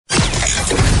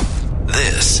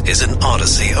This is an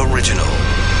Odyssey original.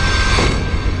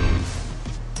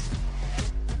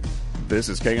 This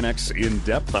is KNX In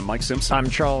Depth. I'm Mike Simpson. I'm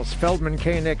Charles Feldman.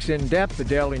 KNX In Depth, the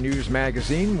daily news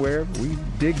magazine where we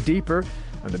dig deeper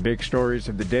on the big stories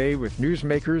of the day with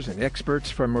newsmakers and experts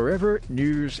from wherever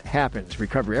news happens. We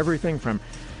cover everything from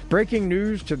breaking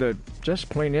news to the just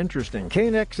plain interesting.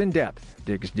 KNX In Depth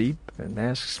digs deep and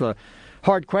asks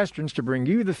hard questions to bring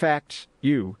you the facts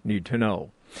you need to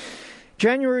know.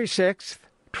 January 6th,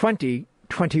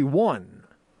 2021.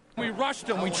 We rushed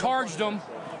them. We charged them.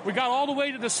 We got all the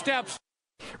way to the steps.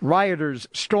 Rioters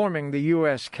storming the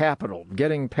U.S. Capitol,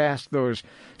 getting past those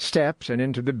steps and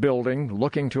into the building,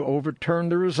 looking to overturn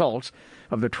the results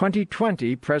of the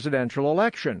 2020 presidential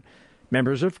election.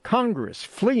 Members of Congress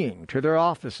fleeing to their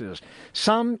offices,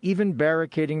 some even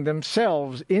barricading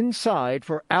themselves inside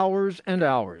for hours and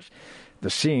hours. The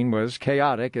scene was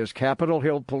chaotic as Capitol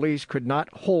Hill police could not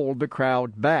hold the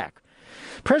crowd back.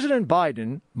 President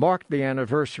Biden marked the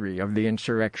anniversary of the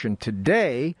insurrection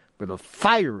today with a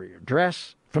fiery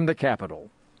address from the Capitol.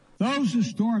 Those who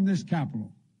stormed this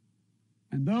Capitol,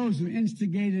 and those who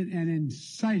instigated and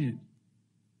incited,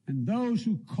 and those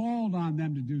who called on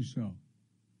them to do so,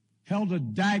 held a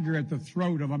dagger at the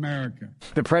throat of America.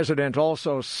 The president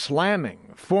also slamming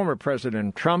former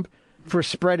President Trump for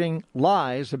spreading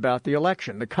lies about the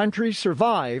election. The country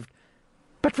survived,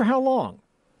 but for how long?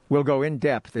 We'll go in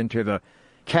depth into the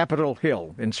Capitol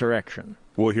Hill insurrection.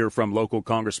 We'll hear from local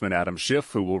Congressman Adam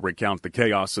Schiff, who will recount the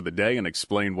chaos of the day and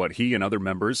explain what he and other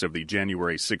members of the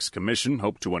January 6th Commission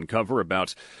hope to uncover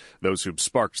about those who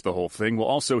sparked the whole thing. We'll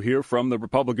also hear from the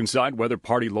Republican side whether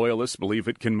party loyalists believe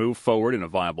it can move forward in a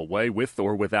viable way with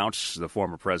or without the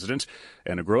former president.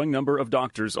 And a growing number of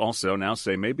doctors also now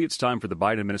say maybe it's time for the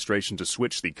Biden administration to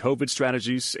switch the COVID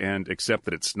strategies and accept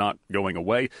that it's not going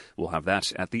away. We'll have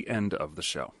that at the end of the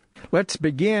show. Let's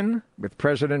begin with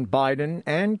President Biden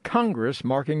and Congress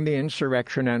marking the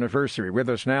insurrection anniversary. With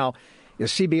us now is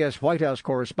CBS White House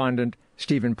correspondent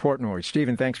Stephen Portnoy.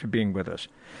 Stephen, thanks for being with us.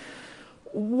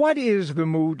 What is the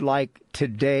mood like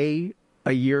today,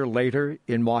 a year later,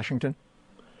 in Washington?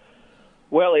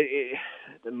 Well,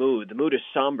 the mood is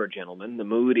somber, gentlemen. The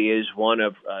mood is one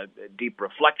of deep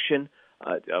reflection,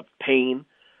 of pain.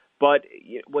 But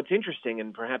what's interesting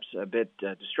and perhaps a bit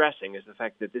distressing is the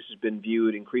fact that this has been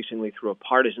viewed increasingly through a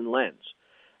partisan lens.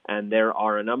 And there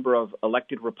are a number of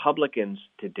elected Republicans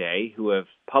today who have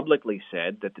publicly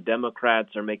said that the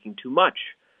Democrats are making too much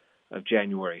of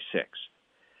January 6th.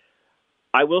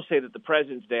 I will say that the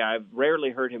president today, I've rarely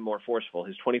heard him more forceful.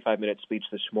 His 25-minute speech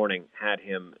this morning had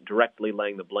him directly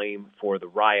laying the blame for the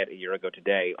riot a year ago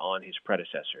today on his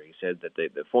predecessor. He said that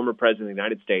the former president of the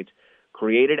United States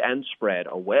created and spread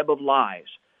a web of lies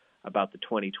about the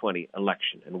 2020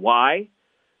 election. And why?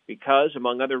 Because,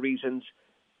 among other reasons,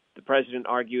 the president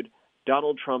argued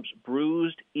Donald Trump's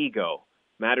bruised ego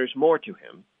matters more to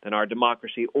him than our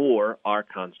democracy or our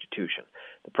Constitution.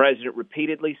 The president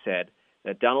repeatedly said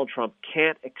that Donald Trump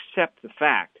can't accept the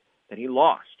fact that he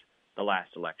lost the last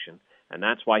election, and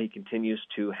that's why he continues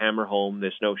to hammer home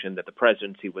this notion that the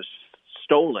presidency was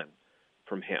stolen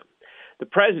from him. The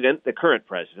president, the current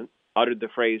president, uttered the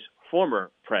phrase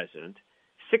former president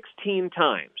 16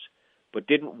 times, but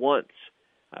didn't once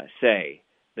say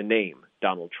the name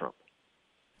Donald Trump.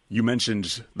 You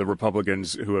mentioned the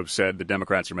Republicans who have said the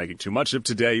Democrats are making too much of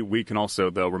today. We can also,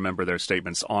 though, remember their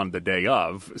statements on the day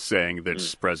of saying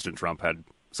that President Trump had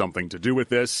something to do with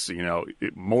this.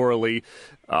 Morally,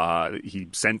 he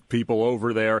sent people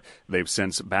over there. They've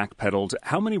since backpedaled.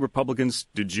 How many Republicans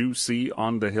did you see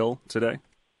on the Hill today?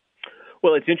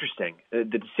 Well, it's interesting. The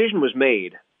decision was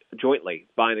made jointly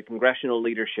by the congressional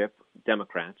leadership,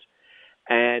 Democrats,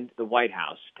 and the White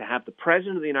House to have the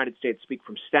President of the United States speak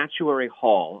from Statuary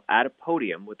Hall at a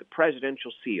podium with the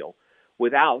presidential seal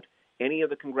without any of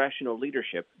the congressional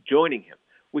leadership joining him,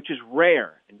 which is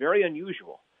rare and very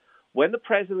unusual. When the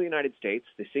President of the United States,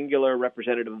 the singular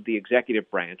representative of the executive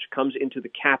branch, comes into the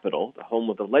Capitol, the home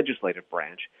of the legislative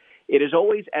branch, it is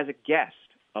always as a guest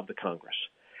of the Congress.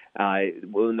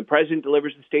 When the president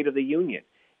delivers the State of the Union,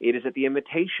 it is at the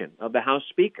invitation of the House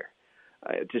Speaker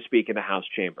to speak in the House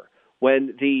chamber.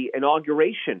 When the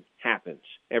inauguration happens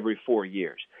every 4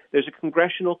 years, there's a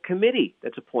congressional committee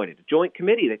that's appointed, a joint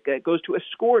committee that goes to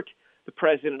escort the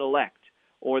president-elect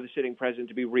or the sitting president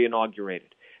to be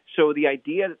reinaugurated. So the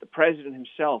idea that the president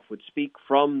himself would speak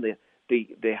from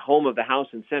the home of the House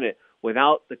and Senate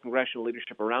without the congressional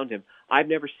leadership around him, I've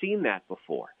never seen that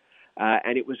before.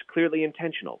 And it was clearly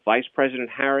intentional. Vice President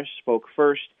Harris spoke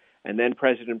first, and then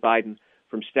President Biden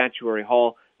from Statuary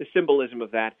Hall. The symbolism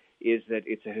of that is that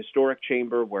it's a historic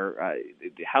chamber where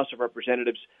the House of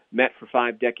Representatives met for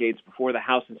 5 decades before the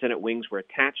House and Senate wings were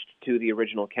attached to the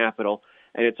original Capitol.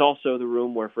 And it's also the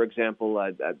room where, for example,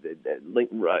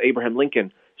 Abraham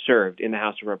Lincoln served in the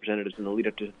House of Representatives in the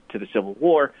lead-up to the Civil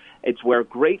War. It's where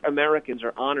great Americans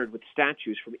are honored with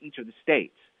statues from each of the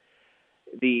states.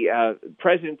 The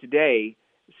president today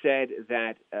said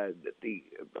that the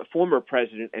former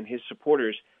president and his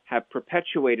supporters have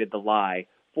perpetuated the lie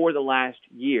for the last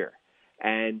year.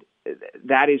 And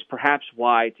that is perhaps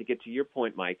why, to get to your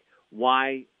point, Mike,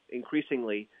 why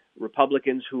increasingly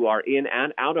Republicans who are in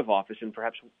and out of office and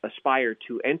perhaps aspire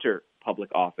to enter public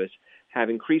office have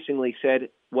increasingly said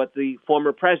what the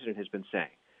former president has been saying.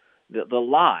 The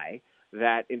lie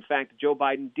that, in fact, Joe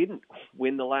Biden didn't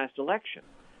win the last election.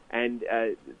 And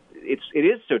it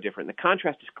is so different. The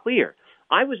contrast is clear.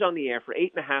 I was on the air for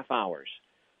 8.5 hours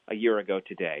a year ago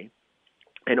today,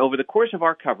 and over the course of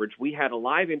our coverage, we had a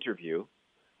live interview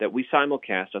that we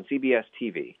simulcast on CBS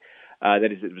TV.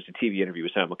 That is, it was a TV interview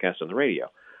we simulcast on the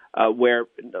radio, where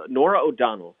Norah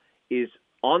O'Donnell is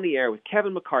on the air with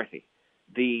Kevin McCarthy,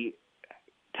 the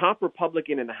top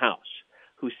Republican in the House,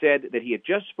 who said that he had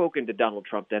just spoken to Donald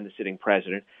Trump, then the sitting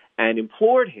president, and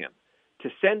implored him to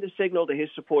send a signal to his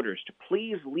supporters to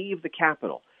please leave the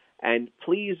Capitol and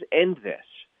please end this.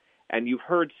 And you've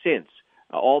heard since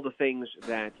all the things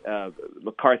that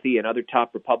McCarthy and other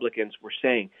top Republicans were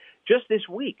saying. Just this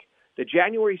week, the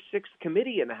January 6th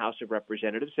committee in the House of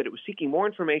Representatives said it was seeking more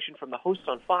information from the hosts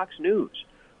on Fox News,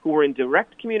 who were in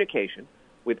direct communication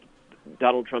with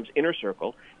Donald Trump's inner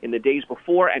circle in the days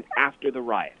before and after the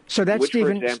riot. So that's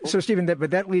Stephen. Stephen, but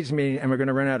that leads me, and we're going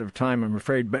to run out of time, I'm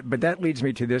afraid. But that leads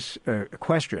me to this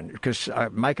question, because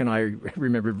Mike and I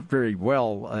remember very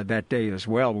well that day as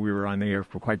well. We were on the air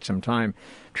for quite some time,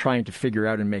 trying to figure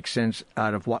out and make sense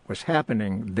out of what was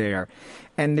happening there.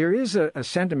 And there is a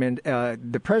sentiment.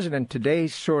 The president today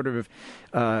sort of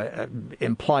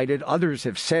implied it. Others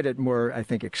have said it more, I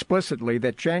think, explicitly,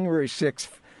 that January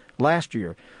 6th last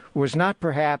year was not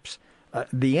perhaps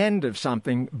the end of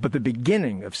something, but the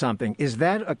beginning of something. Is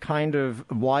that a kind of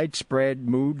widespread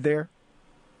mood there?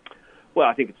 Well,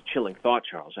 I think it's a chilling thought,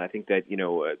 Charles. I think that,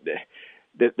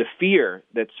 the fear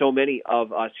that so many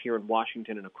of us here in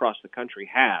Washington and across the country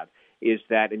have is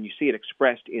that, and you see it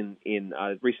expressed in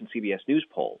a recent CBS News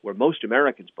poll, where most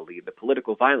Americans believe that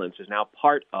political violence is now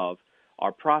part of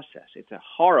our process. It's a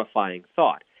horrifying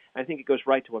thought. I think it goes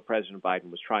right to what President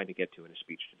Biden was trying to get to in his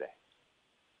speech today.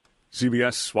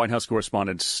 CBS White House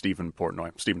correspondent Stephen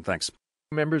Portnoy. Stephen, thanks.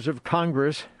 Members of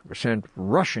Congress were sent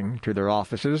rushing to their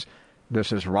offices.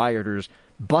 This as rioters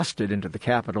busted into the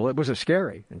Capitol. It was a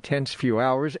scary, intense few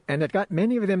hours, and it got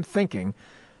many of them thinking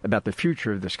about the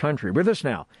future of this country. With us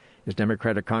now is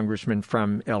Democratic Congressman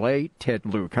from L.A., Ted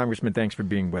Lieu. Congressman, thanks for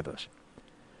being with us.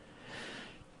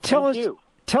 Tell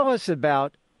us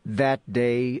about that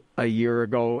day a year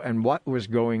ago and what was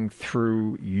going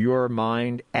through your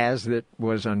mind as it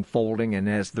was unfolding and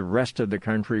as the rest of the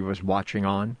country was watching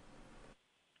on?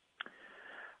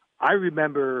 I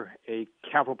remember a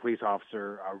Capitol Police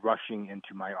officer rushing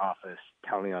into my office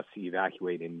telling us to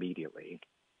evacuate immediately.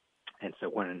 And so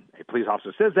when a police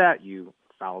officer says that, you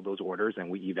follow those orders, and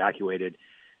we evacuated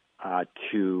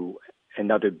to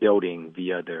another building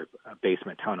via the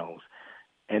basement tunnels.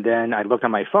 And then I looked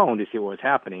on my phone to see what was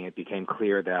happening. It became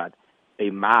clear that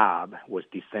a mob was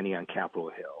descending on Capitol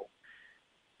Hill.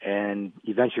 And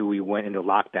eventually we went into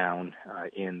lockdown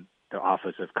in the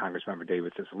office of Congressmember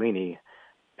David Cicilline.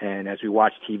 And as we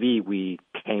watched TV, we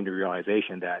came to the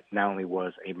realization that not only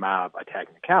was a mob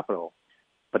attacking the Capitol,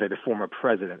 but that the former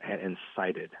president had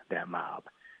incited that mob.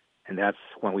 And that's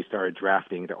when we started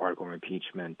drafting the article of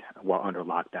impeachment while under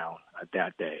lockdown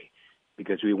that day,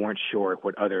 because we weren't sure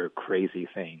what other crazy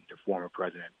thing the former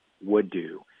president would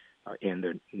do in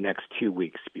the next 2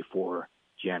 weeks before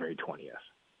January 20th.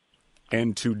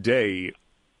 And today,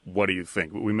 what do you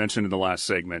think? We mentioned in the last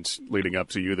segment leading up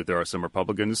to you that there are some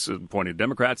Republicans pointing at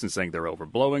Democrats and saying they're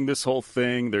overblowing this whole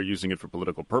thing. They're using it for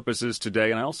political purposes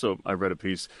today. And I read a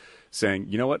piece saying,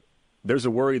 you know what, there's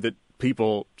a worry that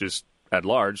people just at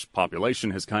large,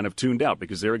 population has kind of tuned out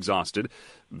because they're exhausted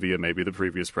via maybe the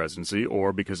previous presidency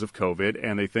or because of COVID.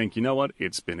 And they think, you know what,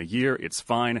 it's been a year, it's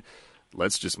fine,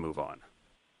 let's just move on.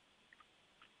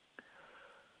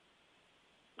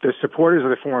 The supporters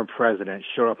of the former president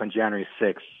showed up on January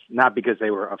 6th, not because they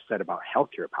were upset about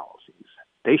healthcare policies.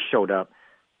 They showed up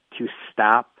to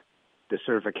stop the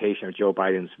certification of Joe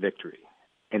Biden's victory,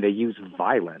 and they used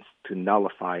violence to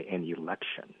nullify an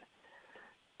election.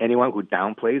 Anyone who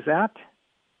downplays that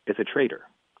is a traitor.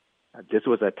 This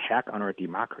was an attack on our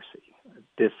democracy.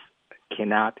 This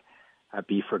cannot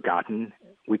be forgotten.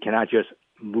 We cannot just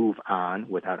move on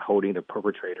without holding the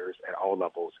perpetrators at all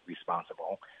levels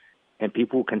responsible. And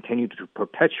people continue to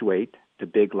perpetuate the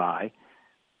big lie,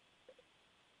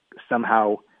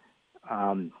 somehow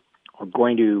are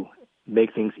going to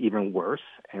make things even worse,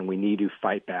 and we need to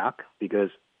fight back, because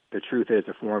the truth is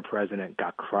the former president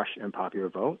got crushed in popular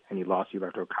vote and he lost the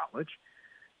Electoral College.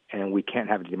 And we can't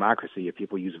have a democracy if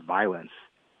people use violence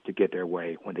to get their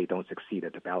way when they don't succeed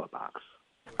at the ballot box.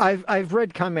 I've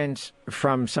read comments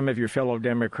from some of your fellow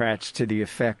Democrats to the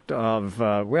effect of,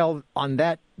 well, on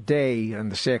that day, on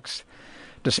the 6th,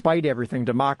 despite everything,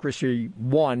 democracy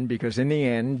won, because in the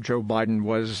end, Joe Biden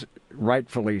was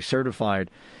rightfully certified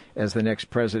as the next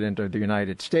president of the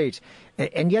United States.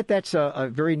 And yet that's a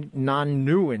very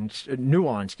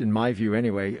nuanced, in my view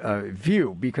anyway,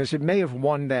 view, because it may have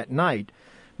won that night,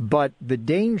 but the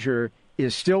danger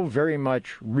is still very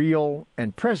much real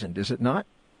and present, is it not?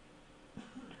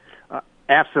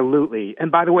 Absolutely. And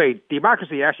by the way,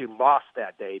 democracy actually lost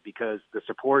that day because the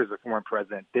supporters of the former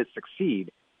president did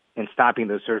succeed in stopping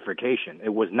the certification.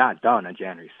 It was not done on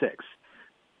January 6th.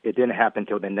 It didn't happen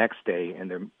until the next day in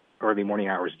the early morning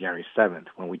hours of January 7th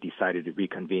when we decided to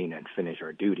reconvene and finish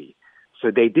our duty. So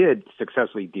they did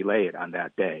successfully delay it on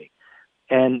that day.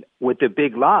 And with the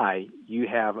big lie, you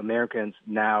have Americans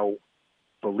now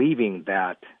believing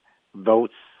that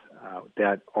votes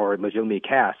that are legitimately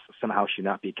cast somehow should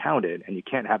not be counted, and you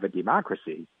can't have a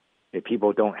democracy if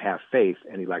people don't have faith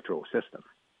in the electoral system.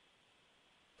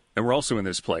 And we're also in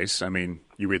this place. I mean,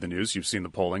 you read the news, you've seen the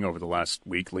polling over the last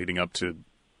week leading up to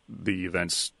the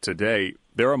events today.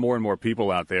 There are more and more people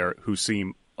out there who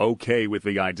seem okay with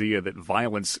the idea that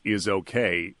violence is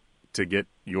okay to get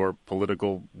your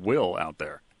political will out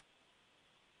there.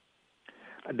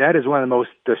 That is one of the most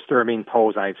disturbing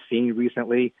polls I've seen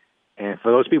recently. And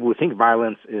for those people who think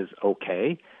violence is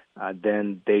okay,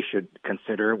 then they should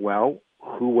consider, well,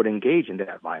 who would engage in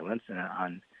that violence and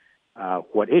on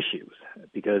what issues?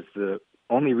 Because the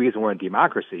only reason we're in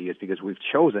democracy is because we've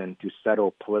chosen to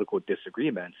settle political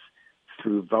disagreements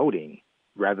through voting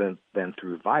rather than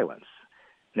through violence.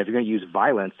 And if you're going to use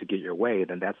violence to get your way,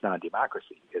 then that's not a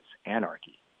democracy. It's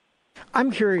anarchy. I'm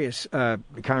curious,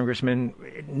 Congressman,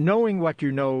 knowing what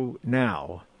you know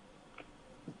now,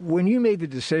 when you made the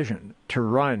decision to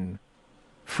run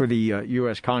for the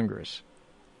U.S. Congress,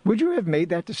 would you have made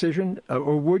that decision?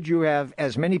 Or would you have,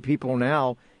 as many people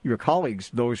now, your colleagues,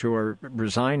 those who are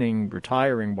resigning,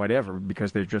 retiring, whatever,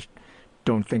 because they just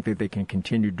don't think that they can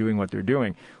continue doing what they're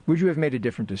doing, would you have made a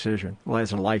different decision? Well,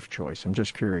 as a life choice, I'm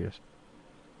just curious.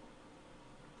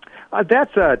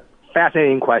 That's a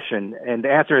fascinating question. And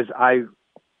the answer is I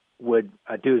would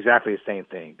do exactly the same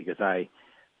thing, because I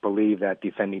believe that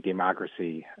defending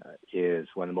democracy is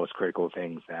one of the most critical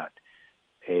things that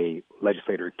a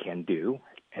legislator can do.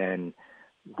 And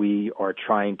we are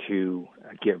trying to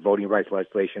get voting rights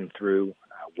legislation through.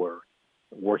 We're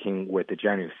working with the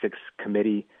January 6th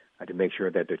committee to make sure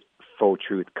that the full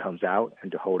truth comes out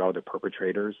and to hold all the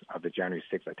perpetrators of the January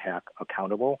 6th attack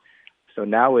accountable. So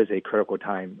now is a critical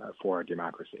time for our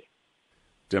democracy.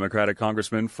 Democratic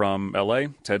Congressman from L.A.,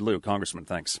 Ted Lieu. Congressman,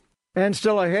 thanks. And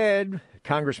still ahead,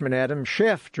 Congressman Adam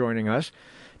Schiff joining us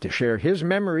to share his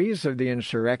memories of the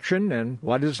insurrection and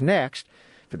what is next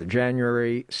for the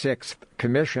January 6th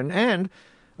Commission. And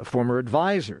a former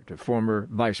advisor to former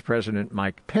Vice President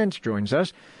Mike Pence joins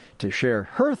us to share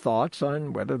her thoughts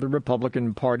on whether the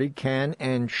Republican Party can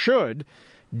and should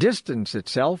distance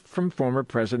itself from former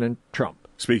President Trump.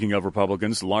 Speaking of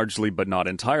Republicans, largely but not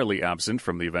entirely absent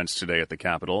from the events today at the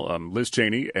Capitol, Liz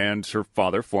Cheney and her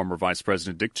father, former Vice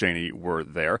President Dick Cheney, were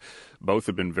there. Both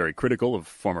have been very critical of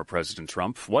former President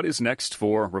Trump. What is next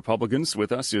for Republicans?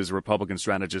 With us is Republican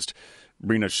strategist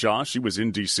Rena Shaw. She was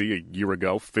in D.C. a year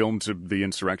ago, filmed the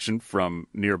insurrection from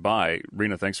nearby.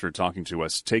 Rena, thanks for talking to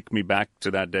us. Take me back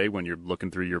to that day when you're looking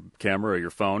through your camera or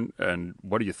your phone, and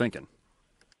what are you thinking?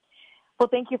 Well,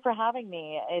 thank you for having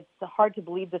me. It's hard to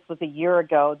believe this was a year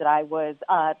ago that I was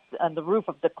on the roof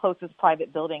of the closest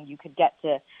private building you could get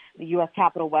to the U.S.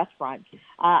 Capitol West Front.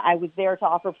 I was there to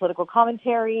offer political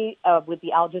commentary with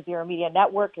the Al Jazeera Media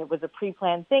Network. It was a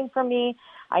pre-planned thing for me.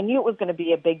 I knew it was going to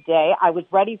be a big day. I was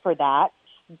ready for that,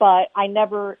 but I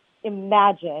never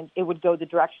imagined it would go the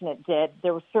direction it did.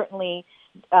 There was certainly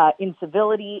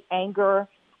incivility, anger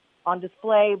on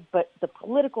display, but the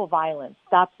political violence,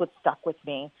 that's what stuck with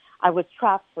me. I was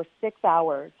trapped for 6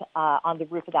 hours on the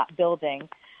roof of that building.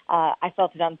 I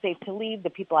felt it unsafe to leave.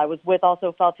 The people I was with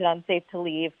also felt it unsafe to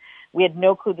leave. We had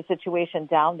no clue the situation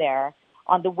down there.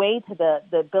 On the way to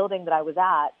the building that I was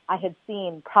at, I had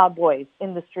seen Proud Boys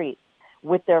in the streets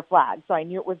with their flags, so I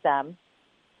knew it was them.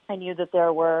 I knew that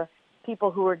there were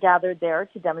people who were gathered there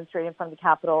to demonstrate in front of the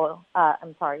Capitol,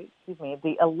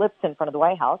 the ellipse in front of the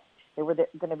White House. They were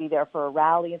going to be there for a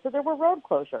rally, and so there were road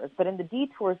closures. But in the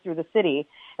detours through the city,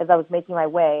 as I was making my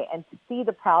way, and to see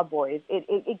the Proud Boys,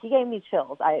 it gave me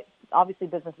chills. Obviously,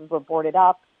 businesses were boarded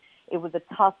up. It was a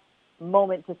tough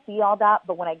moment to see all that,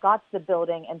 but when I got to the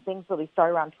building and things really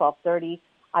started around 12:30,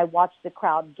 I watched the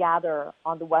crowd gather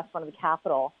on the west front of the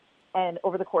Capitol, and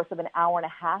over the course of an hour and a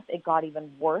half, it got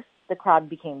even worse. The crowd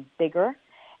became bigger,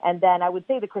 and then I would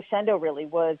say the crescendo really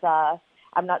was,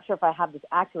 I'm not sure if I have this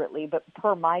accurately, but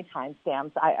per my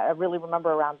timestamps, I really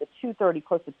remember around the 2:30,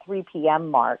 close to 3 p.m.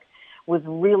 mark was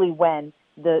really when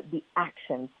the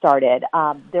action started.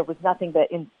 There was nothing but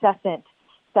incessant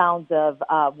sounds of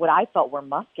what I felt were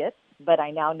muskets, but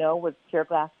I now know was tear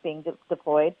gas being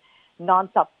deployed,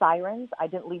 nonstop sirens. I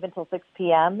didn't leave until 6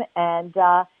 p.m., and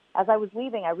as I was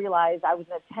leaving, I realized I was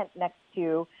in a tent next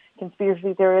to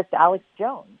conspiracy theorist Alex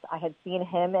Jones. I had seen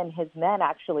him and his men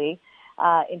actually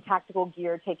in tactical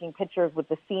gear taking pictures with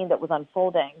the scene that was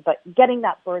unfolding. But getting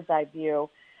that bird's eye view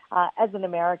as an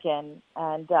American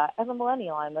and as a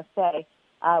millennial, I must say,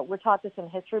 we're taught this in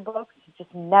history books.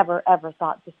 Just never, ever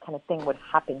thought this kind of thing would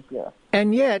happen here.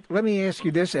 And yet, let me ask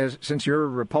you this, since you're a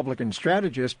Republican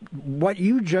strategist, what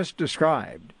you just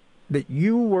described, that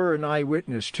you were an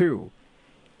eyewitness to,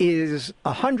 is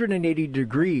 180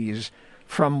 degrees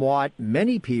from what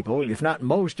many people, if not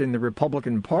most, in the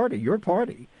Republican Party, your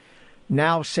party,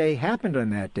 now say happened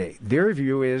on that day. Their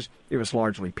view is it was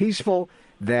largely peaceful,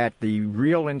 that the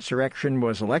real insurrection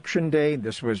was Election Day.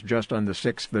 This was just on the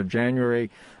 6th of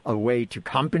January, a way to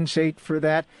compensate for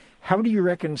that. How do you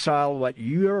reconcile what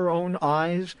your own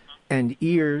eyes and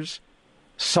ears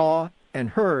saw and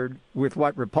heard with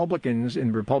what Republicans in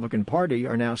the Republican Party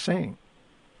are now saying?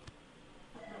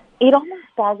 It almost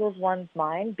boggles one's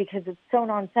mind because it's so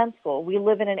nonsensical. We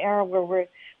live in an era where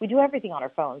we do everything on our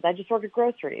phones. I just ordered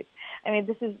groceries. I mean,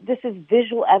 this is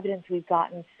visual evidence. We've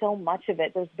gotten so much of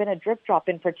it. There's been a drip drop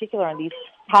in particular in these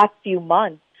past few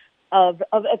months of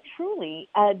truly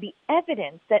the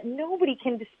evidence that nobody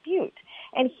can dispute.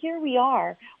 And here we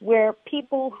are where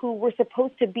people who were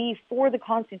supposed to be for the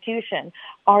Constitution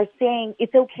are saying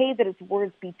it's okay that its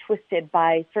words be twisted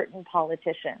by certain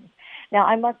politicians. Now,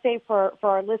 I must say for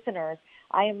our listeners,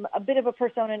 I am a bit of a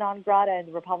persona non grata in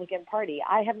the Republican Party.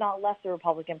 I have not left the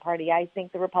Republican Party. I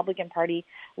think the Republican Party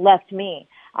left me.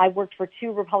 I worked for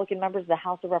 2 Republican members of the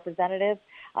House of Representatives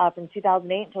from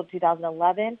 2008 until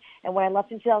 2011. And when I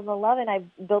left in 2011, I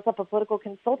built up a political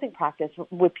consulting practice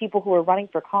with people who were running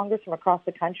for Congress from across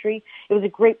the country. It was a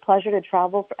great pleasure to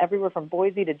travel everywhere from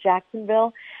Boise to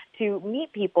Jacksonville to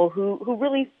meet people who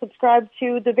really subscribed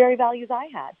to the very values I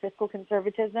had, fiscal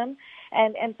conservatism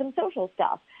and some social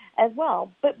stuff as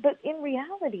well. But in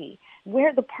reality,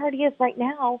 where the party is right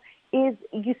now is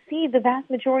you see the vast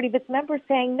majority of its members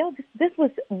saying, no, this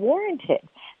was warranted.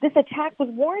 This attack was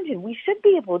warranted. We should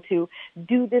be able to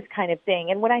do this kind of thing.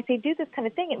 And when I say do this kind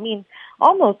of thing, it means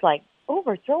almost like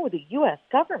overthrow the U.S.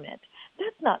 government.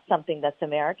 That's not something that's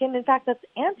American. In fact, that's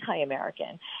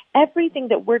anti-American. Everything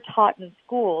that we're taught in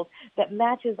schools that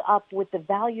matches up with the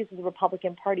values of the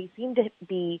Republican Party seem to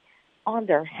be on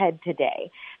their head today.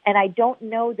 And I don't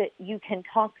know that you can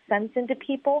talk sense into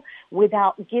people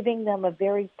without giving them a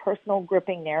very personal,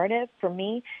 gripping narrative. For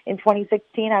me, in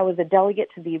 2016, I was a delegate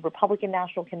to the Republican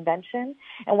National Convention.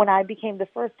 And when I became the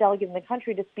first delegate in the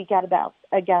country to speak out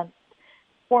against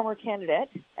former candidate,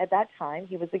 at that time,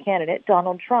 he was the candidate,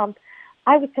 Donald Trump,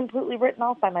 I was completely written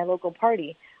off by my local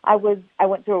party. I went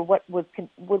through what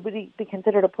would be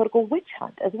considered a political witch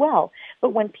hunt as well.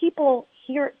 But when people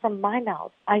hear it from my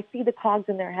mouth, I see the cogs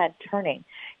in their head turning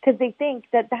because they think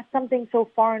that that's something so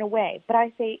far and away. But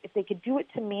I say if they could do it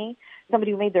to me,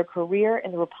 somebody who made their career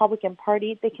in the Republican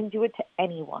Party, they can do it to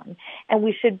anyone. And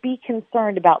we should be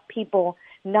concerned about people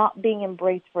not being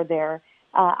embraced for their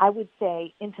I would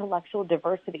say intellectual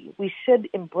diversity. We should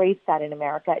embrace that in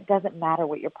America. It doesn't matter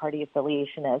what your party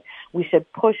affiliation is. We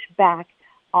should push back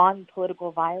on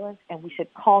political violence, and we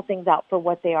should call things out for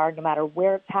what they are, no matter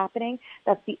where it's happening.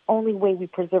 That's the only way we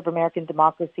preserve American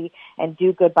democracy and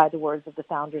do good by the words of the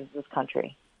founders of this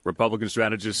country. Republican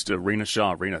strategist Rena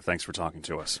Shaw. Rena, thanks for talking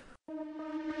to us.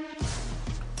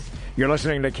 You're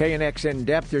listening to KNX In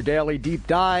Depth, your daily deep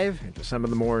dive into some of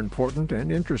the more important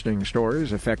and interesting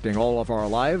stories affecting all of our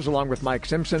lives. Along with Mike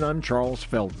Simpson, I'm Charles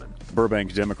Feldman.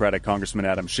 Burbank Democratic Congressman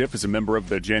Adam Schiff is a member of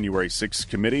the January 6th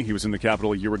committee. He was in the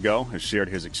Capitol a year ago, has shared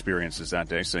his experiences that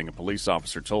day, saying a police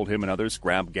officer told him and others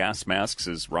grab gas masks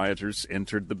as rioters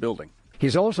entered the building.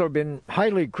 He's also been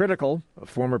highly critical of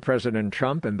former President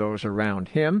Trump and those around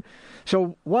him.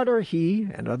 So what are he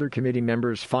and other committee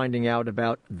members finding out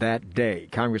about that day?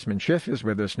 Congressman Schiff is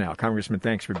with us now. Congressman,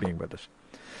 thanks for being with us.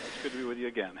 It's good to be with you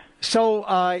again. So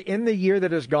in the year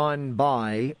that has gone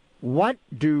by, what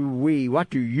do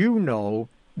you know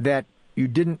that you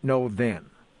didn't know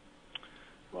then?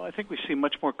 Well, I think we see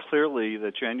much more clearly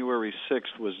that January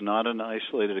 6th was not an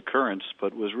isolated occurrence,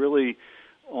 but was really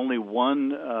only one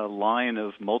line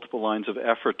of multiple lines of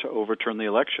effort to overturn the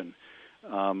election.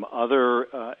 Other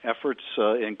efforts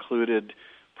included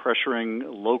pressuring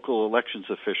local elections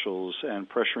officials and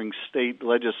pressuring state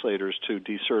legislators to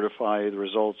decertify the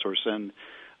results or send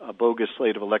a bogus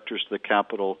slate of electors to the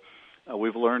Capitol.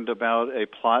 We've learned about a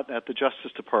plot at the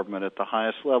Justice Department at the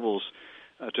highest levels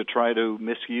to try to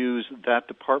misuse that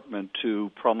department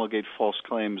to promulgate false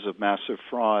claims of massive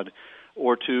fraud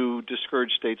or to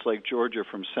discourage states like Georgia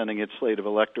from sending its slate of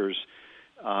electors.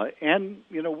 And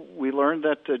we learned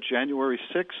that January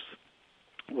 6th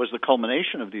was the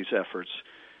culmination of these efforts,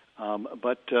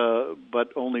 but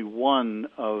only one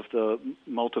of the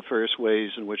multifarious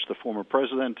ways in which the former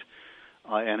president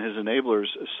and his enablers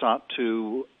sought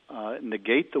to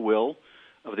negate the will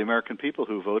of the American people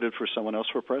who voted for someone else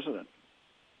for president.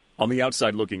 On the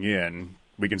outside looking in,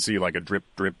 we can see like a drip,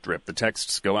 drip, drip. The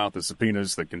texts go out, the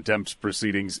subpoenas, the contempt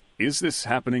proceedings. Is this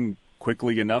happening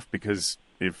quickly enough? Because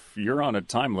if you're on a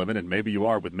time limit, and maybe you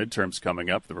are with midterms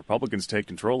coming up, the Republicans take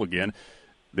control again,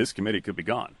 this committee could be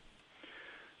gone.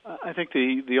 I think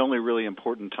the only really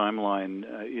important timeline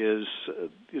is,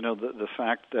 the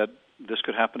fact that this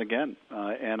could happen again.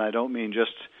 And I don't mean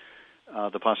just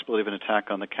the possibility of an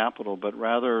attack on the Capitol, but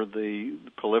rather the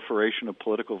proliferation of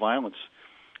political violence,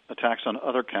 attacks on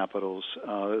other capitals,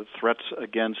 threats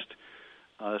against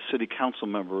city council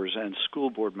members and school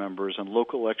board members and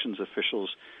local elections officials.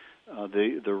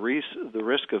 The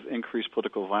risk of increased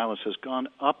political violence has gone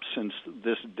up since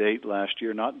this date last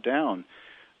year, not down.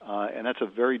 And that's a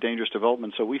very dangerous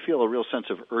development. So we feel a real sense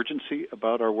of urgency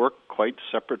about our work, quite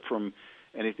separate from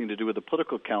anything to do with the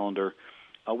political calendar.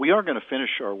 We are going to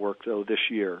finish our work, though, this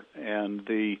year. And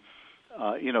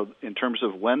in terms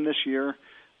of when this year,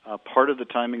 part of the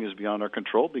timing is beyond our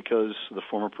control because the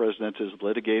former president is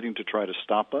litigating to try to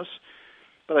stop us.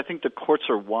 But I think the courts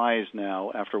are wise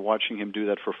now, after watching him do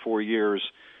that for 4 years,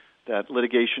 that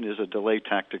litigation is a delay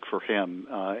tactic for him.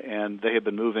 And they have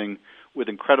been moving with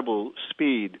incredible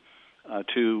speed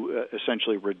to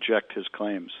essentially reject his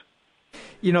claims.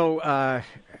 I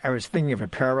was thinking of a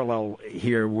parallel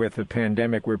here with the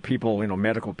pandemic where people,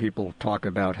 medical people talk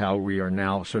about how we are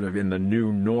now sort of in the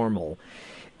new normal.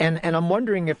 And I'm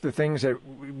wondering if the things that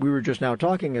we were just now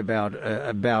talking about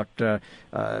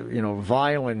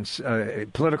violence,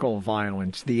 political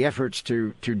violence, the efforts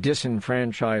to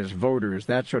disenfranchise voters,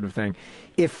 that sort of thing,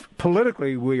 if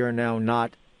politically we are now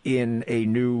not in a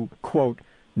new, quote,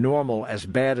 normal, as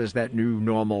bad as that new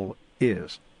normal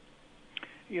is.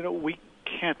 We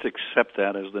can't accept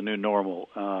that as the new normal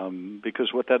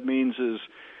because what that means is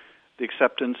the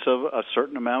acceptance of a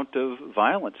certain amount of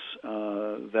violence,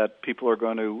 that people are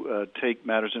going to take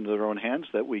matters into their own hands,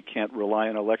 that we can't rely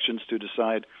on elections to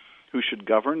decide who should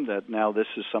govern, that now this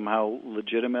is somehow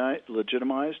legitimized,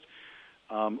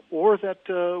 or that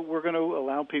we're going to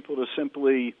allow people to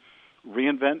simply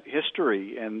reinvent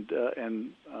history and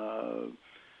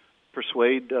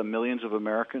persuade millions of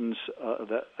Americans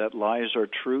that lies are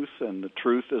truth and the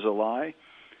truth is a lie.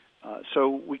 So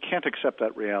we can't accept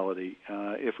that reality.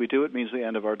 If we do, it means the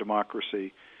end of our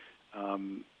democracy.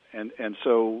 And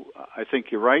so I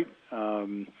think you're right.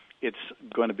 It's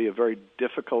going to be a very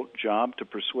difficult job to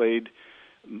persuade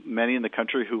many in the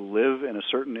country who live in a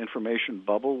certain information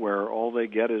bubble where all they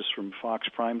get is from Fox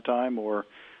Primetime or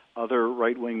other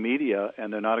right-wing media,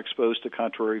 and they're not exposed to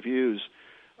contrary views,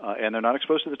 and they're not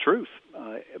exposed to the truth.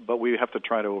 But we have to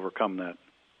try to overcome that.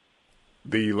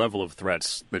 The level of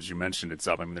threats that you mentioned, it's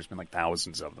up. I mean, there's been like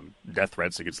thousands of them. Death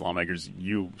threats against lawmakers.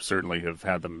 You certainly have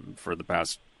had them for the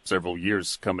past several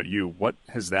years come at you. What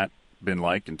has that been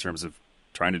like in terms of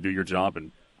trying to do your job and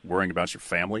worrying about your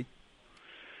family?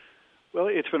 Well,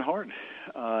 it's been hard.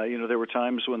 There were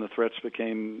times when the threats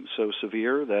became so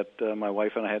severe that my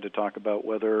wife and I had to talk about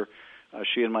whether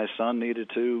she and my son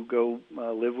needed to go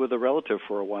live with a relative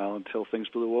for a while until things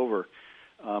blew over.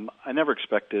 I never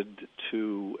expected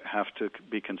to have to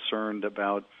be concerned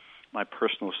about my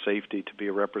personal safety to be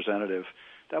a representative.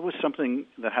 That was something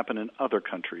that happened in other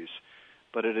countries,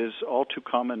 but it is all too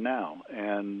common now.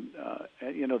 And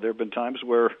there have been times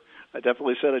where I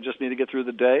definitely said I just need to get through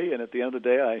the day, and at the end of the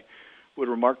day I would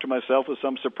remark to myself with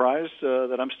some surprise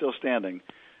that I'm still standing.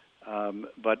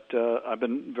 But I've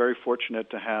been very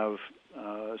fortunate to have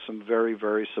some very,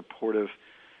 very supportive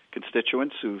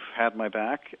constituents who've had my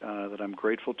back that I'm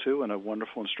grateful to, and a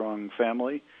wonderful and strong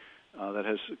family that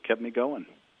has kept me going.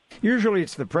 Usually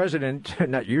it's the president,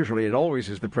 not usually, it always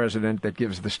is the president that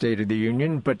gives the State of the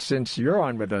Union, but since you're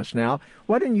on with us now,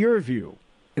 what in your view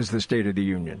is the State of the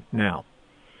Union now?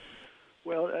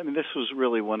 Well, I mean, this was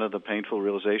really one of the painful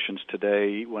realizations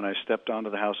today when I stepped onto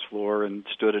the House floor and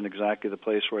stood in exactly the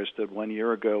place where I stood 1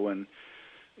 year ago when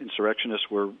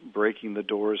insurrectionists were breaking the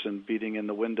doors and beating in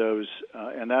the windows,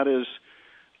 and that is,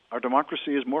 our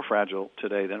democracy is more fragile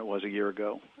today than it was a year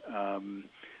ago.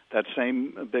 That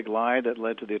same big lie that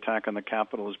led to the attack on the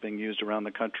Capitol is being used around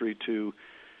the country to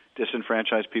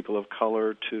disenfranchise people of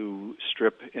color, to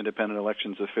strip independent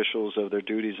elections officials of their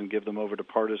duties and give them over to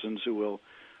partisans who will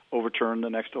overturn the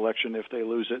next election if they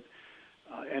lose it.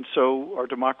 And so our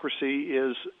democracy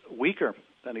is weaker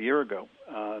than a year ago.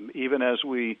 Even as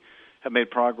we have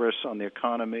made progress on the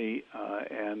economy,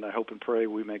 and I hope and pray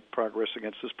we make progress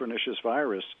against this pernicious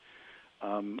virus,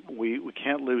 we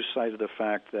can't lose sight of the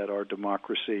fact that our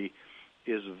democracy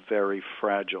is very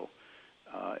fragile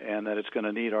and that it's going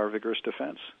to need our vigorous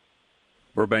defense.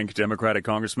 Burbank Democratic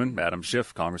Congressman Adam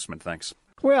Schiff. Congressman, thanks.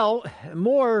 Well,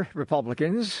 more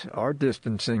Republicans are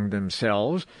distancing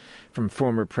themselves from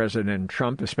former President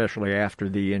Trump, especially after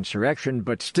the insurrection,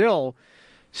 but still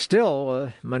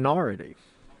a minority.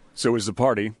 So is the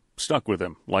party stuck with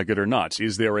him, like it or not?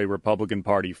 Is there a Republican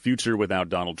Party future without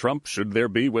Donald Trump? Should there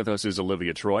be? With us is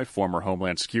Olivia Troy, former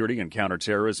Homeland Security and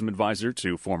Counterterrorism Advisor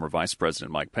to former Vice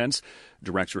President Mike Pence,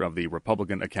 Director of the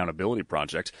Republican Accountability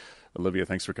Project. Olivia,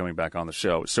 thanks for coming back on the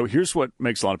show. So here's what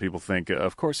makes a lot of people think,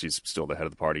 of course he's still the head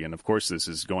of the party, and of course this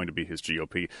is going to be his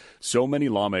GOP. So many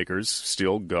lawmakers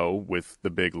still go with the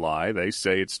big lie. They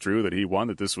say it's true that he won,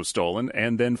 that this was stolen,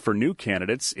 and then for new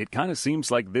candidates, it kind of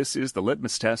seems like this is the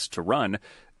litmus test to run.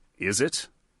 Is it?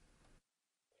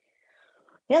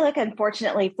 Yeah, look,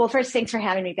 unfortunately, well, first, thanks for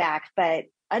having me back. But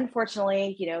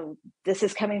unfortunately, this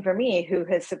is coming from me, who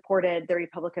has supported the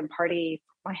Republican Party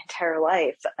my entire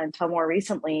life until more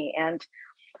recently. And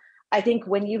I think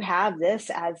when you have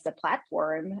this as the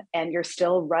platform and you're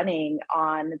still running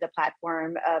on the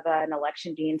platform of an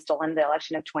election being stolen, the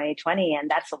election of 2020, and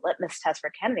that's a litmus test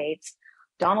for candidates,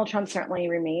 Donald Trump certainly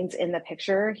remains in the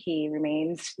picture. He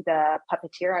remains the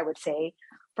puppeteer, I would say,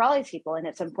 for all these people. And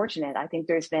it's unfortunate. I think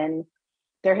there has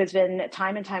been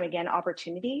time and time again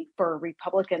opportunity for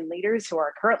Republican leaders who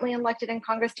are currently elected in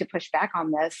Congress to push back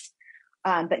on this,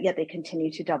 but yet they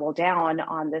continue to double down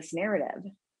on this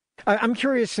narrative. I'm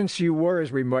curious, since you were,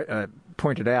 as we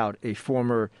pointed out, a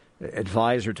former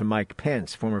advisor to Mike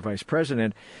Pence, former vice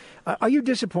president, are you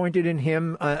disappointed in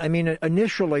him? I mean,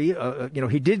 initially,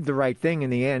 he did the right thing in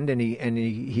the end, and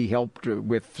he helped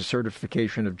with the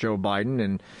certification of Joe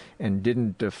Biden and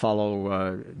didn't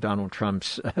follow Donald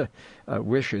Trump's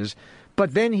wishes.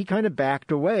 But then he kind of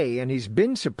backed away, and he's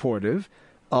been supportive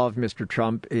of Mr.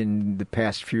 Trump in the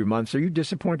past few months. Are you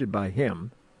disappointed by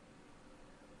him?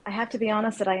 I have to be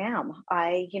honest that I am.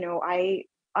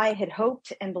 I had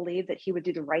hoped and believed that he would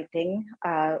do the right thing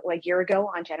a year ago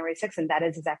on January 6th, and that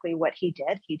is exactly what he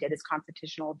did. He did his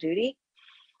constitutional duty,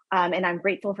 and I'm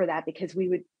grateful for that, because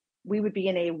we would be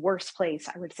in a worse place,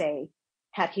 I would say,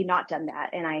 had he not done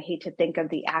that. And I hate to think of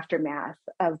the aftermath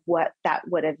of what that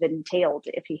would have entailed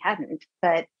if he hadn't.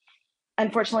 But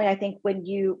unfortunately, I think when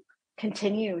you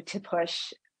continue to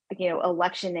push,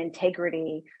 election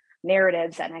integrity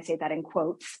narratives, and I say that in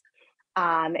quotes,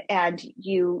 and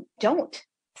you don't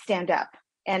stand up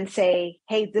and say,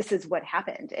 hey, this is what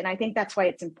happened. And I think that's why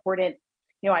it's important.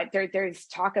 There's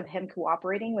talk of him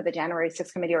cooperating with the January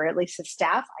 6th committee, or at least his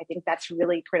staff. I think that's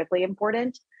really critically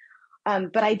important.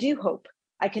 But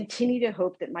I continue to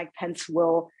hope that Mike Pence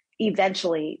will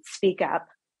eventually speak up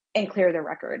and clear the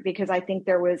record, because I think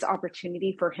there was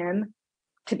opportunity for him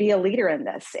to be a leader in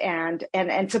this and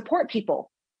support people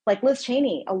like Liz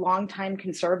Cheney, a longtime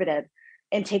conservative,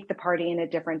 and take the party in a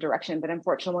different direction. But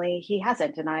unfortunately, he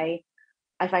hasn't. And I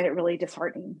find it really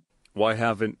disheartening. Why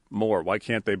haven't more? Why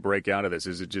can't they break out of this?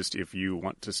 Is it just if you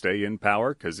want to stay in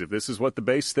power? Because if this is what the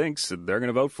base thinks, they're going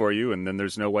to vote for you, and then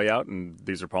there's no way out, and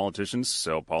these are politicians,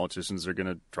 so politicians are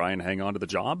going to try and hang on to the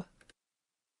job?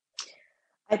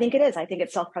 I think it is. I think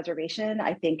it's self-preservation.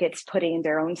 I think it's putting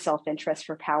their own self-interest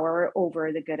for power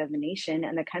over the good of the nation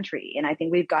and the country. And I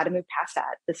think we've got to move past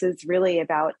that. This is really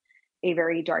about a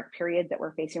very dark period that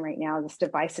we're facing right now, this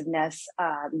divisiveness,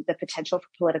 the potential for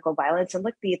political violence, and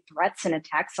look, the threats and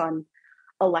attacks on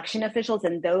election officials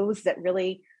and those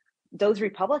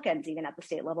Republicans, even at the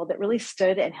state level, that really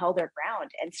stood and held their ground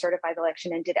and certified the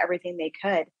election and did everything they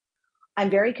could I'm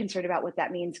very concerned about what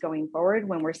that means going forward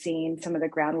when we're seeing some of the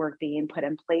groundwork being put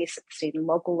in place at the state and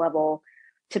local level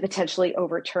to potentially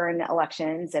overturn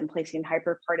elections and placing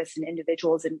hyper-partisan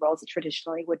individuals in roles that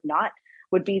traditionally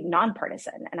would be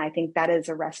nonpartisan. And I think that is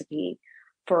a recipe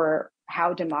for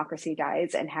how democracy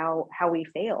dies and how we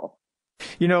fail.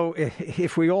 You know,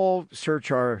 if we all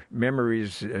search our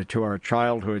memories to our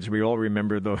childhoods, we all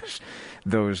remember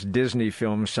those Disney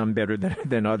films, some better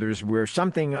than others, where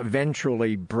something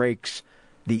eventually breaks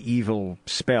the evil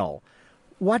spell.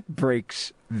 What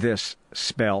breaks this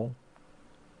spell?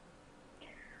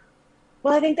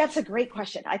 Well, I think that's a great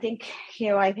question. I think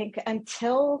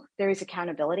until there is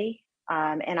accountability,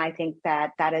 and I think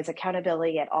that is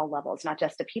accountability at all levels, not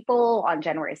just the people on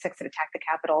January 6th that attacked the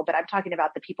Capitol, but I'm talking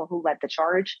about the people who led the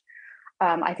charge.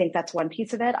 I think that's one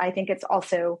piece of it. I think it's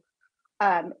also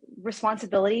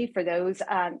responsibility for those.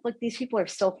 Look, these people are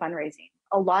still fundraising.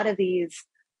 A lot of these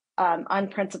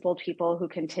unprincipled people who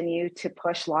continue to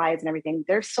push lies and everything,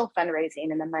 they're still fundraising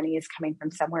and the money is coming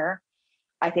from somewhere.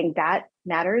 I think that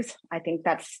matters. I think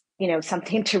that's,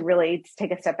 something to really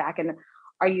take a step back and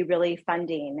are you really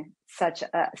funding such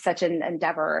an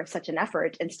endeavor, such an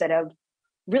effort, instead of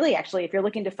really actually, if you're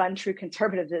looking to fund true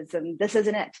conservatism, this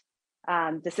isn't it.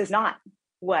 This is not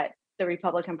what the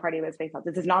Republican Party was based on.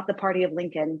 This is not the party of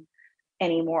Lincoln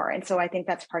anymore. And so I think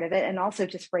that's part of it. And also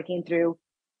just breaking through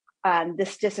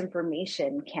this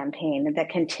disinformation campaign that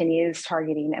continues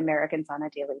targeting Americans on a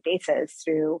daily basis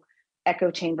through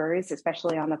echo chambers,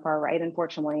 especially on the far right,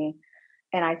 unfortunately.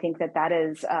 And I think that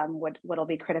is what'll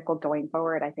be critical going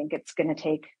forward. I think it's going to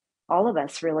take all of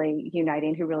us really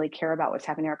uniting who really care about what's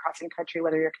happening across the country,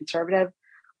 whether you're conservative,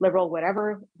 liberal,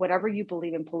 whatever you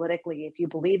believe in politically. If you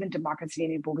believe in democracy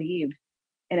and you believe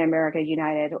in America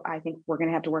United, I think we're going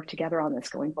to have to work together on this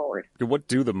going forward. What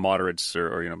do the moderates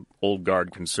or old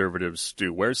guard conservatives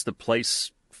do? Where's the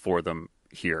place for them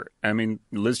here? I mean,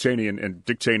 Liz Cheney and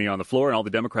Dick Cheney on the floor and all the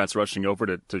Democrats rushing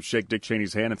over to shake Dick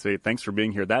Cheney's hand and say, thanks for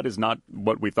being here. That is not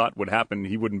what we thought would happen.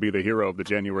 He wouldn't be the hero of the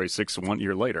January 6th 1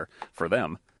 year later for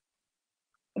them.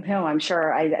 No, I'm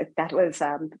sure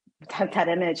that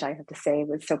image, I have to say,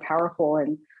 was so powerful.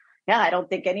 And yeah, I don't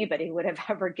think anybody would have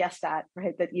ever guessed that,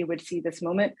 right, that you would see this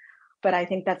moment. But I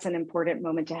think that's an important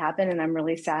moment to happen. And I'm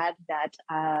really sad that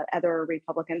other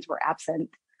Republicans were absent,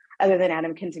 other than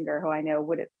Adam Kinzinger, who I know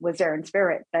was there in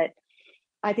spirit. But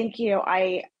I think,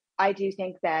 I do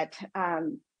think that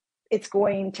it's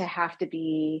going to have to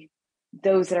be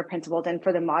those that are principled. And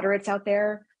for the moderates out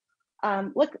there,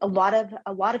 look, a lot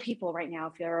of people right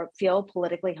now feel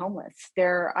politically homeless.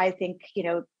 I think,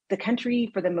 the country,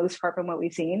 for the most part, from what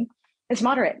we've seen, is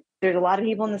moderate. There's a lot of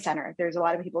people in the center. There's a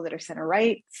lot of people that are center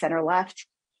right, center left.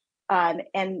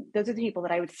 And those are the people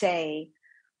that I would say,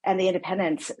 and the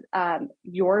independents,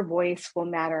 your voice will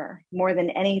matter more than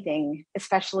anything,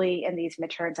 especially in these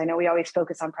midterms. I know we always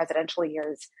focus on presidential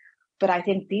years, but I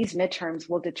think these midterms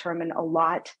will determine a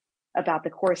lot about the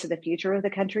course of the future of the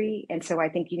country. And so I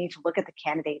think you need to look at the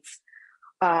candidates.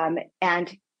 And,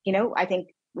 I think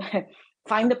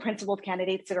find the principled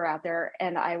candidates that are out there.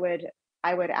 And I would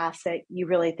ask that you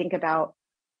really think about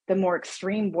the more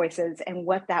extreme voices and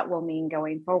what that will mean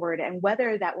going forward and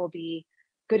whether that will be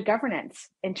good governance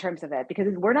in terms of it, because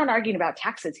we're not arguing about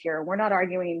taxes here. We're not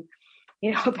arguing,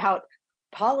 about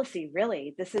policy,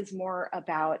 really. This is more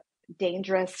about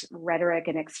dangerous rhetoric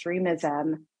and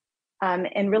extremism.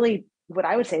 And really what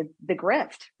I would say, the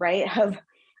grift, right,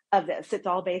 of this. It's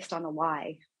all based on a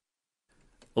lie.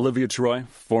 Olivia Troy,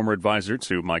 former advisor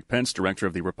to Mike Pence, director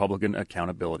of the Republican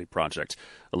Accountability Project.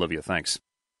 Olivia, thanks.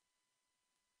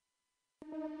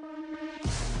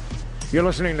 You're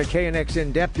listening to KNX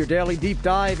In Depth, your daily deep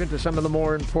dive into some of the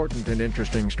more important and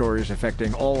interesting stories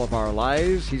affecting all of our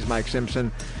lives. He's Mike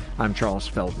Simpson. I'm Charles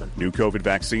Feldman. New COVID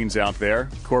vaccines out there.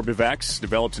 Corbevax,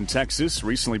 developed in Texas,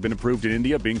 recently been approved in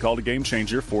India, being called a game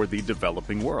changer for the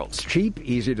developing world. It's cheap,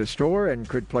 easy to store, and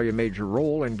could play a major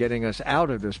role in getting us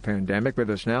out of this pandemic. With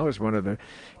us now is one of the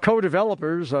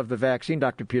co-developers of the vaccine,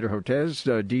 Dr. Peter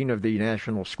Hotez, Dean of the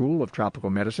National School of Tropical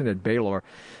Medicine at Baylor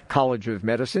College of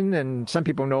Medicine. And some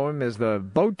people know him as the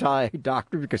bow tie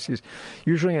doctor because he's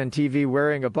usually on TV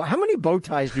wearing a bow. How many bow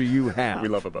ties do you have? We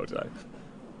love a bow tie.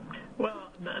 Well,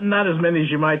 not as many as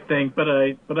you might think, but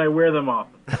I wear them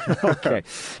often. Okay.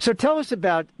 So tell us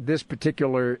about this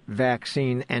particular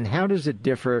vaccine and how does it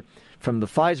differ from the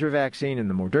Pfizer vaccine and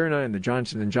the Moderna and the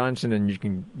Johnson & Johnson, and you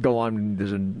can go on.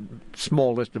 There's a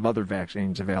small list of other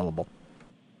vaccines available.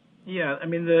 Yeah, I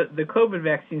mean, the COVID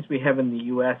vaccines we have in the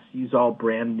U.S. use all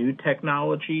brand new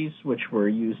technologies, which were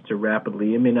used to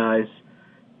rapidly immunize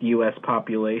the U.S.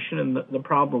 population. And the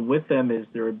problem with them is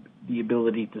the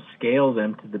ability to scale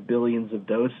them to the billions of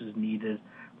doses needed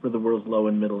for the world's low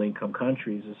and middle income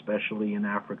countries, especially in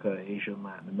Africa, Asia, and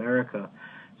Latin America.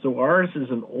 So ours is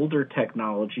an older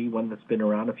technology, one that's been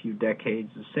around a few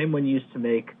decades, the same one used to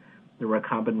make the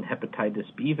recombinant hepatitis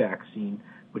B vaccine,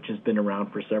 which has been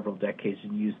around for several decades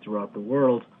and used throughout the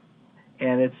world.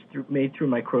 And it's made through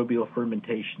microbial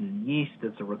fermentation in yeast.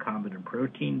 It's a recombinant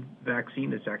protein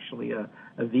vaccine. It's actually a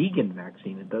vegan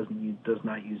vaccine. It does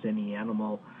not use any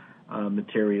animal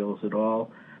materials at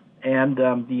all. And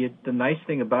the nice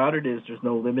thing about it is there's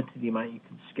no limit to the amount you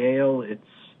can scale.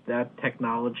 That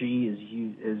technology is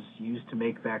used to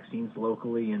make vaccines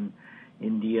locally in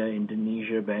India,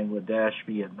 Indonesia, Bangladesh,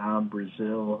 Vietnam,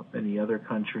 Brazil, many other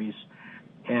countries.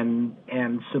 And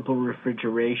simple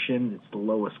refrigeration. It's the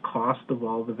lowest cost of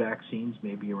all the vaccines,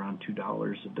 maybe around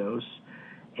 $2 a dose.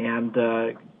 And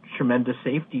tremendous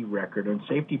safety record and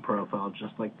safety profile,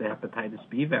 just like the hepatitis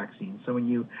B vaccine. So when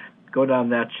you go down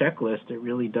that checklist, it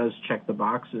really does check the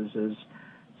boxes as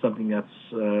something that's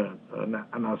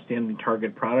an outstanding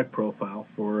target product profile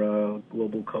for a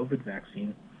global COVID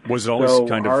vaccine. Was it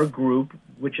always our group,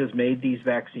 which has made these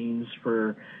vaccines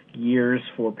for years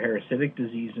for parasitic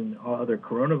disease and all other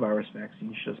coronavirus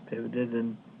vaccines, just pivoted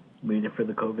and made it for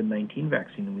the COVID-19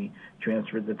 vaccine. And we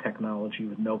transferred the technology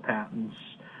with no patents,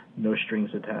 no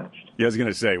strings attached. Yeah, I was going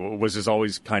to say, was this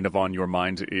always kind of on your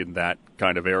mind in that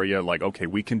kind of area? Like, okay,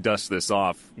 we can dust this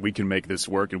off, we can make this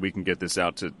work, and we can get this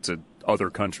out to other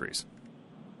countries.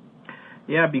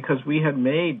 Yeah, because we had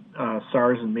made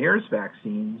SARS and MERS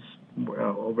vaccines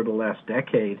over the last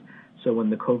decade. So when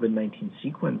the COVID-19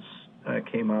 sequence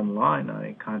came online,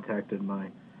 I contacted my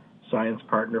science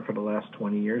partner for the last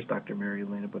 20 years, Dr. Mary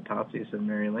Elena Bottazzi. I said,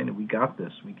 Mary Elena, we got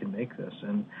this. We can make this.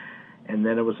 And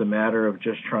then it was a matter of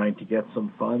just trying to get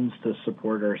some funds to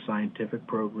support our scientific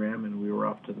program, and we were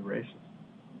off to the races.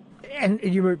 And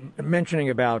you were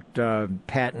mentioning about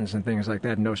patents and things like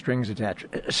that, no strings attached.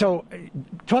 So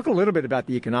talk a little bit about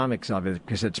the economics of it,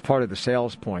 because it's part of the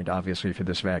sales point, obviously, for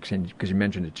this vaccine, because you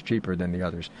mentioned it's cheaper than the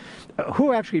others.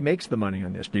 Who actually makes the money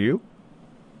on this? Do you?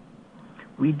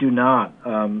 We do not.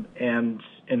 And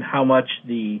how much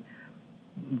the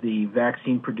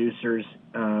vaccine producers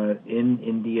in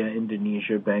India,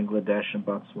 Indonesia, Bangladesh, and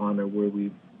Botswana, where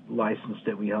we've licensed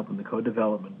it, we help in the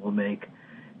co-development, will make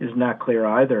is not clear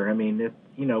either. I mean,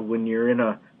 when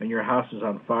your house is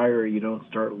on fire, you don't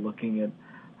start looking at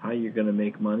how you're going to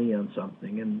make money on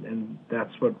something, and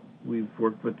that's what we've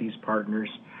worked with these partners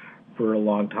for a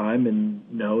long time, and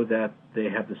know that they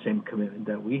have the same commitment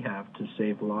that we have to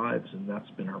save lives, and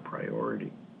that's been our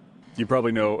priority. You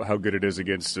probably know how good it is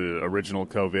against original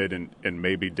COVID and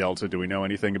maybe Delta. Do we know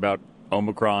anything about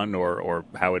Omicron or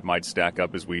how it might stack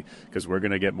up because we're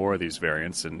going to get more of these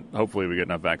variants, and hopefully we get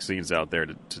enough vaccines out there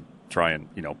to try and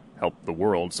help the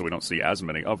world so we don't see as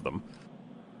many of them?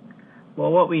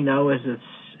 Well, what we know is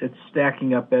it's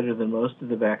stacking up better than most of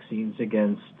the vaccines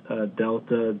against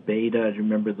Delta, Beta.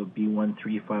 Remember the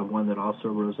B1351 that also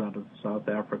rose out of South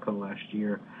Africa last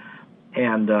year,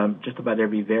 and just about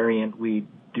every variant. We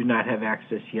do not have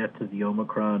access yet to the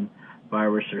Omicron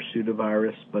virus or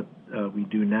pseudovirus, but we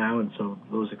do now, and so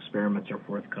those experiments are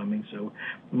forthcoming. So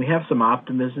we have some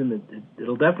optimism.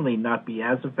 It'll definitely not be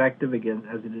as effective again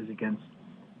as it is against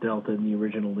Delta and the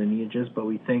original lineages, but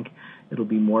we think it'll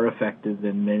be more effective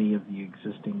than many of the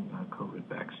existing COVID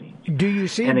vaccines. Do you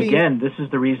see? And again, this is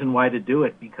the reason why to do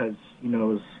it, because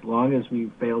as long as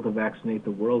we fail to vaccinate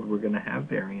the world, we're going to have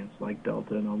variants like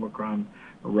Delta and Omicron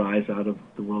arise out of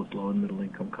the world's low and middle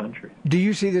income countries. Do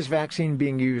you see this vaccine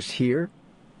being used here?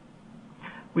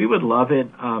 We would love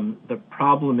it. The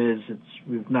problem is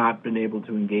we've not been able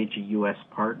to engage a U.S.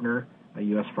 partner, a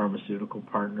U.S. pharmaceutical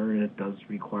partner, and it does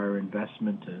require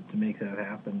investment to make that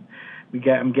happen.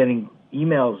 I'm getting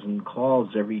emails and calls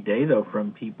every day, though,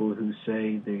 from people who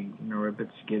say they are a bit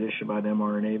skittish about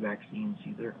mRNA vaccines,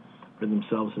 either for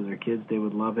themselves or their kids. They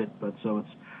would love it, but so it's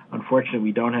unfortunate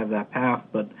we don't have that path.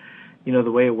 But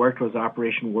the way it worked was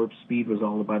Operation Warp Speed was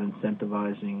all about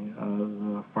incentivizing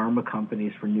the pharma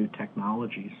companies for new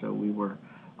technology. So we were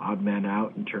odd man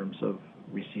out in terms of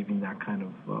receiving that kind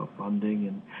of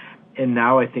funding. And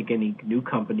now I think any new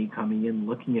company coming in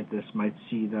looking at this might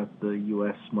see that the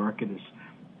U.S. market is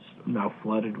now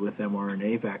flooded with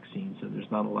mRNA vaccines, so there's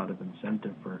not a lot of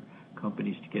incentive for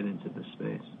companies to get into this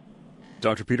space.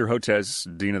 Dr. Peter Hotez,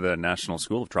 Dean of the National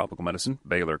School of Tropical Medicine,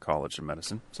 Baylor College of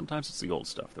Medicine. Sometimes it's the old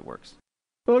stuff that works.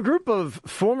 Well, a group of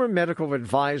former medical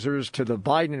advisors to the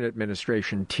Biden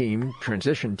administration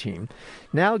transition team,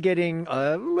 now getting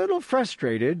a little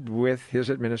frustrated with his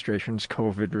administration's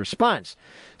COVID response.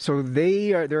 So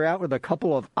they're out with a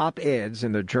couple of op-eds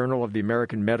in the Journal of the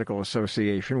American Medical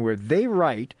Association where they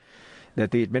write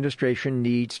that the administration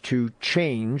needs to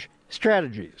change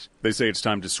strategies. They say it's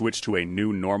time to switch to a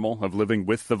new normal of living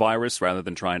with the virus rather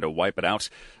than trying to wipe it out.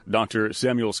 Dr.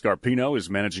 Samuel Scarpino is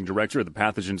managing director of the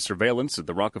pathogen surveillance at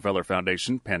the Rockefeller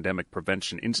Foundation Pandemic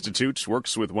Prevention Institute,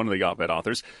 works with one of the op-ed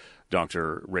authors,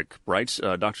 Dr. Rick Bright.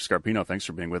 Dr. Scarpino, thanks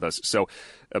for being with us. So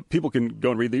people can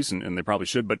go and read these, and they probably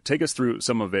should, but take us through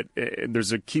some of it.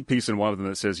 There's a key piece in one of them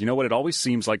that says, you know what, it always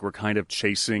seems like we're kind of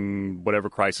chasing whatever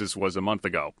crisis was a month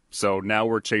ago. So now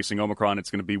we're chasing Omicron.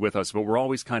 It's going to be with us, but we're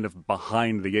always kind of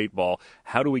behind the eight ball.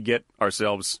 How do we get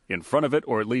ourselves in front of it,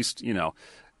 or at least,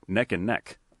 neck and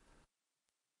neck?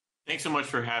 Thanks so much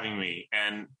for having me.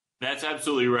 And that's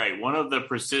absolutely right. One of the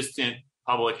persistent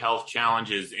public health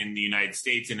challenges in the United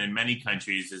States and in many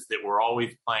countries is that we're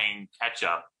always playing catch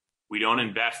up. We don't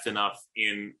invest enough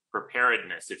in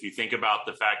preparedness. If you think about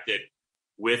the fact that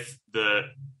with the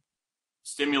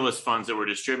stimulus funds that were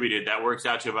distributed, that works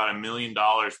out to about $1 million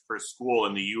per school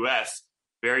in the U.S.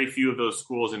 Very few of those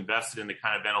schools invested in the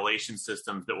kind of ventilation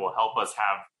systems that will help us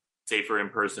have safer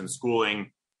in-person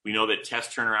schooling. We know that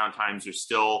test turnaround times are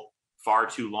still far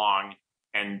too long.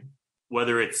 And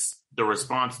whether it's the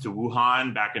response to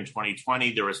Wuhan back in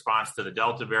 2020, the response to the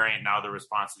Delta variant, now the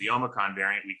response to the Omicron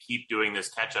variant, we keep doing this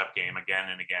catch-up game again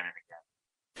and again and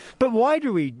again. But why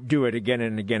do we do it again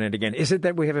and again and again? Is it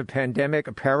that we have a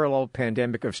parallel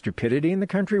pandemic of stupidity in the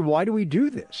country? Why do we do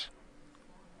this?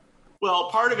 Well,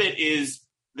 part of it is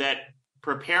that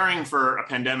preparing for a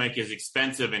pandemic is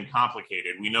expensive and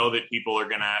complicated. We know that people are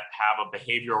going to have a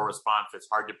behavioral response that's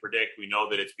hard to predict. We know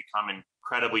that it's become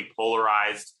incredibly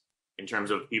polarized in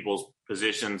terms of people's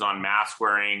positions on mask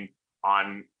wearing,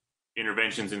 on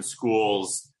interventions in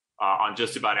schools, on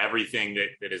just about everything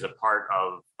that is a part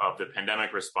of the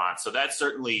pandemic response. So that's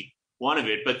certainly one of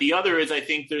it. But the other is, I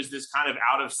think there's this kind of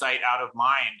out of sight, out of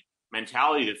mind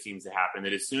mentality that seems to happen,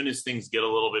 that as soon as things get a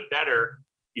little bit better,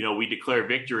 we declare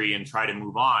victory and try to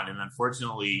move on. And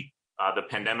unfortunately, the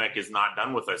pandemic is not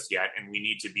done with us yet, and we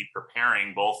need to be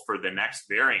preparing both for the next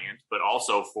variant, but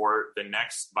also for the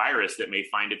next virus that may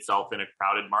find itself in a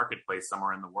crowded marketplace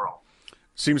somewhere in the world.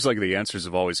 Seems like the answers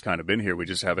have always kind of been here. We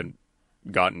just haven't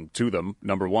gotten to them.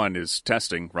 Number one is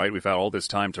testing, right? We've had all this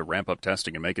time to ramp up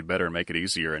testing and make it better and make it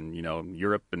easier. And,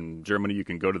 Europe and Germany, you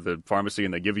can go to the pharmacy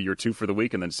and they give you your 2 for the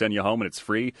week and then send you home and it's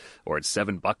free, or it's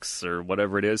 $7 or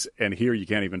whatever it is. And here you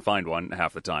can't even find one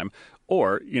half the time.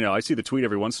 Or, I see the tweet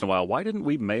every once in a while, why didn't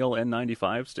we mail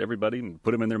N95s to everybody and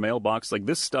put them in their mailbox? Like,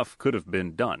 this stuff could have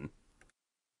been done.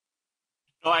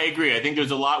 No, I agree. I think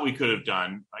there's a lot we could have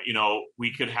done.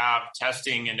 We could have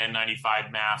testing and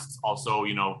N95 masks also,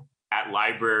 at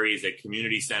libraries, at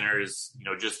community centers,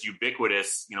 just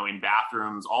ubiquitous, in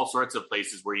bathrooms, all sorts of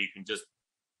places where you can just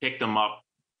pick them up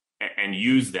and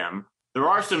use them. There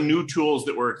are some new tools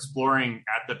that we're exploring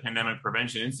at the Pandemic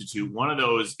Prevention Institute. One of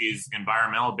those is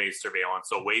environmental-based surveillance,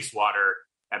 so wastewater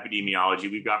epidemiology.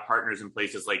 We've got partners in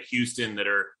places like Houston that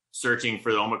are searching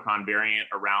for the Omicron variant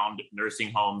around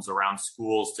nursing homes, around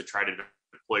schools to try to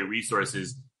deploy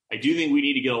resources. I do think we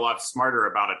need to get a lot smarter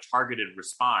about a targeted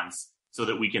response so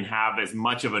that we can have as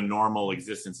much of a normal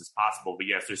existence as possible. But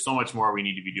yes, there's so much more we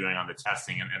need to be doing on the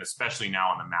testing and especially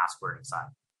now on the mask wearing side.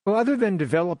 Well, other than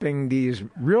developing these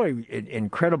really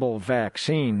incredible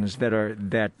vaccines that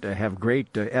have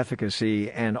great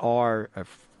efficacy and are,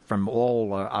 from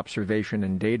all observation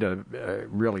and data,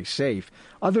 really safe,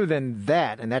 other than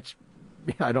that, and that's,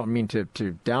 I don't mean to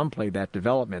downplay that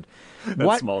development.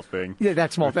 Small thing. Yeah,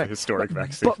 that small thing. Historic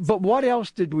vaccine. But what else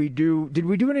did we do? Did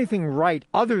we do anything right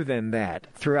other than that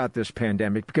throughout this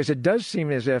pandemic? Because it does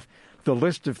seem as if the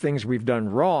list of things we've done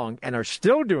wrong and are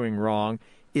still doing wrong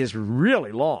is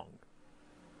really long.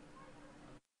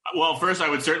 Well, first, I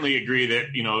would certainly agree that,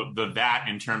 that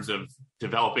in terms of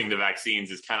developing the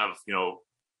vaccines is kind of,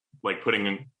 like putting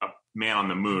a man on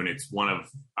the moon. It's one of,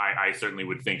 I certainly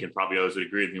would think, and probably others would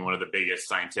agree with me, one of the biggest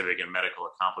scientific and medical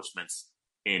accomplishments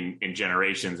in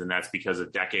generations. And that's because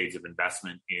of decades of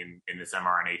investment in this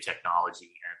mRNA technology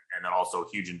and then also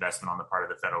huge investment on the part of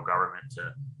the federal government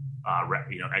to,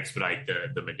 expedite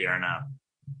the Moderna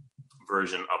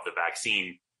version of the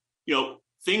vaccine.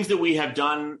 Things that we have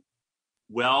done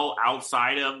well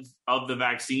outside of the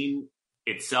vaccine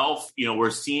itself,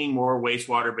 we're seeing more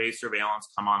wastewater-based surveillance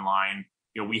come online.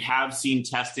 We have seen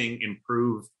testing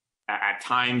improve at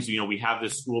times. We have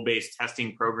this school-based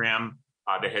testing program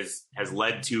that has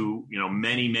led to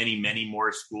many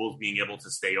more schools being able to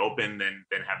stay open than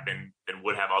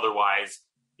would have otherwise.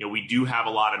 We do have a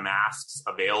lot of masks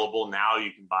available now.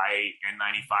 You can buy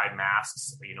N95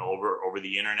 masks, over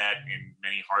the internet in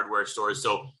many hardware stores.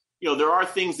 So, there are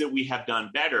things that we have done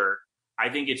better. I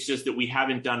think it's just that we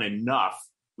haven't done enough.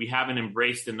 We haven't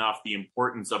embraced enough the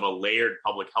importance of a layered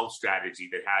public health strategy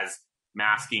that has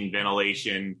masking,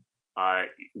 ventilation,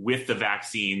 with the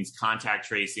vaccines, contact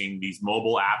tracing, these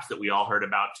mobile apps that we all heard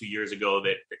about 2 years ago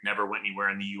that never went anywhere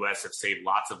in the U.S. have saved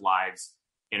lots of lives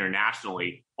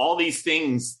internationally. All these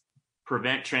things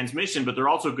prevent transmission, but they're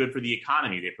also good for the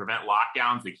economy. They prevent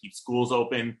lockdowns. They keep schools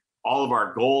open. All of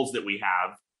our goals that we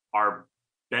have are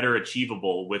better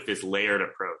achievable with this layered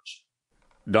approach.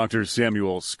 Dr.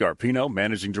 Samuel Scarpino,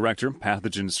 Managing Director,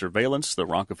 Pathogen Surveillance, the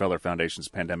Rockefeller Foundation's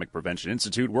Pandemic Prevention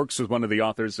Institute, works with one of the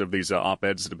authors of these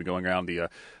op-eds that have been going around, the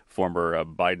former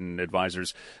Biden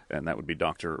advisors, and that would be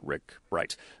Dr. Rick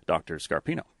Bright. Dr.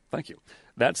 Scarpino, thank you.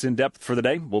 That's In Depth for the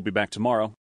day. We'll be back tomorrow.